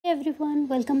Everyone,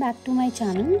 welcome back to my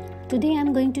channel. Today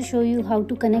I'm going to show you how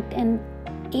to connect an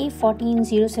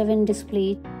A1407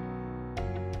 display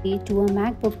to a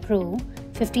MacBook Pro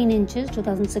 15 inches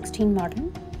 2016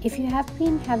 model. If you have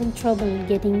been having trouble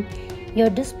getting your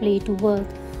display to work,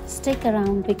 stick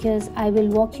around because I will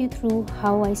walk you through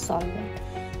how I solve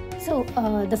it. So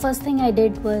the first thing I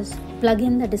did was plug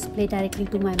in the display directly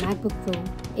to my MacBook Pro,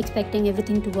 expecting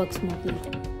everything to work smoothly.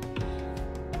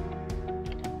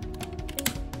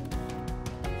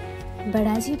 But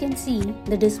as you can see,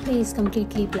 the display is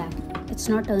completely black. It's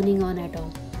not turning on at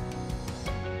all.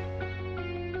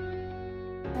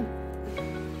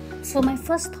 So my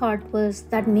first thought was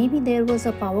that maybe there was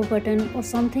a power button or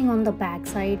something on the back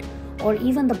side or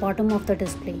even the bottom of the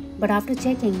display. But after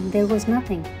checking, there was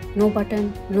nothing. No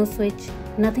button, no switch,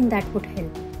 nothing that would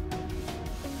help.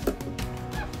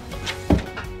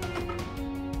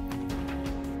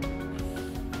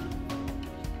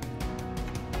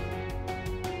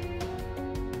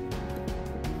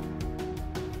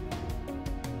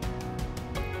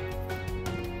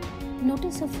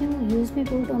 Notice a few USB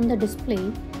ports on the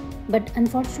display, but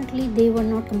unfortunately they were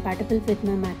not compatible with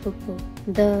my MacBook Pro.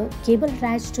 The cable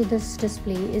attached to this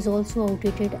display is also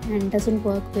outdated and doesn't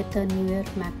work with the newer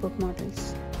MacBook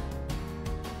models.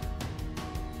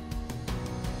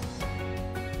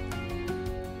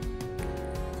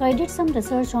 So I did some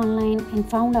research online and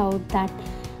found out that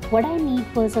what I need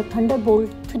was a Thunderbolt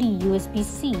 3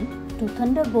 USB-C to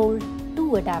Thunderbolt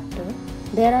 2 adapter.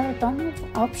 There are a ton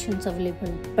of options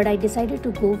available, but I decided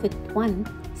to go with one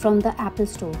from the Apple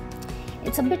Store.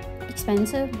 It's a bit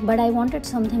expensive, but I wanted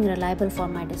something reliable for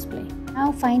my display.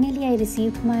 Now finally I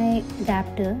received my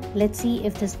adapter. Let's see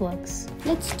if this works.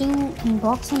 Let's do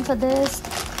unboxing for this.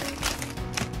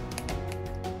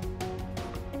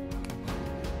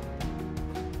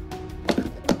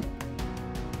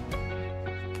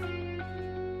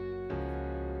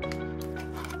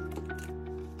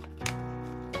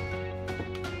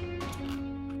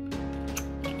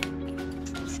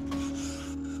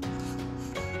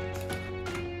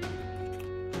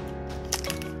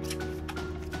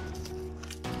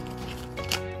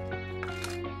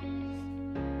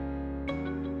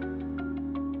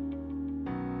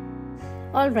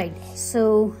 Alright,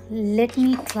 so let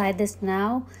me try this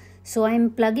now. So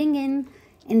I'm plugging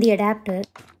in the adapter.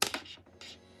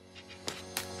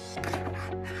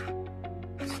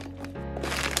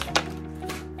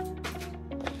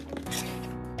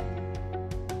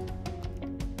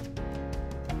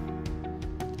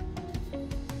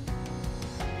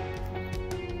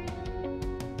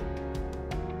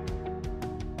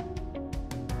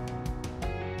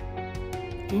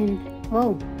 And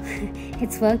whoa,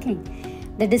 it's working.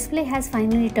 The display has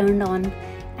finally turned on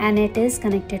and it is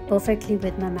connected perfectly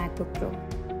with my MacBook Pro.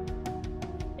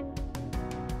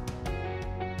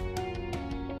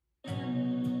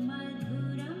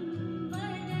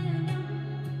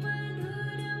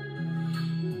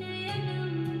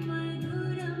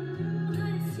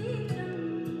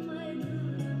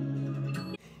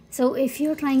 So if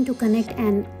you're trying to connect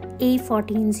an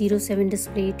A1407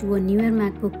 display to a newer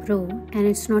MacBook Pro and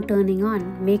it's not turning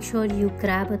on, make sure you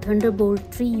grab a Thunderbolt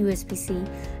 3 USB-C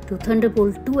to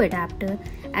Thunderbolt 2 adapter.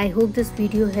 I hope this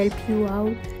video helped you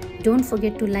out. Don't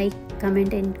forget to like,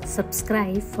 comment and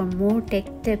subscribe for more tech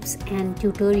tips and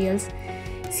tutorials.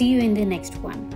 See you in the next one.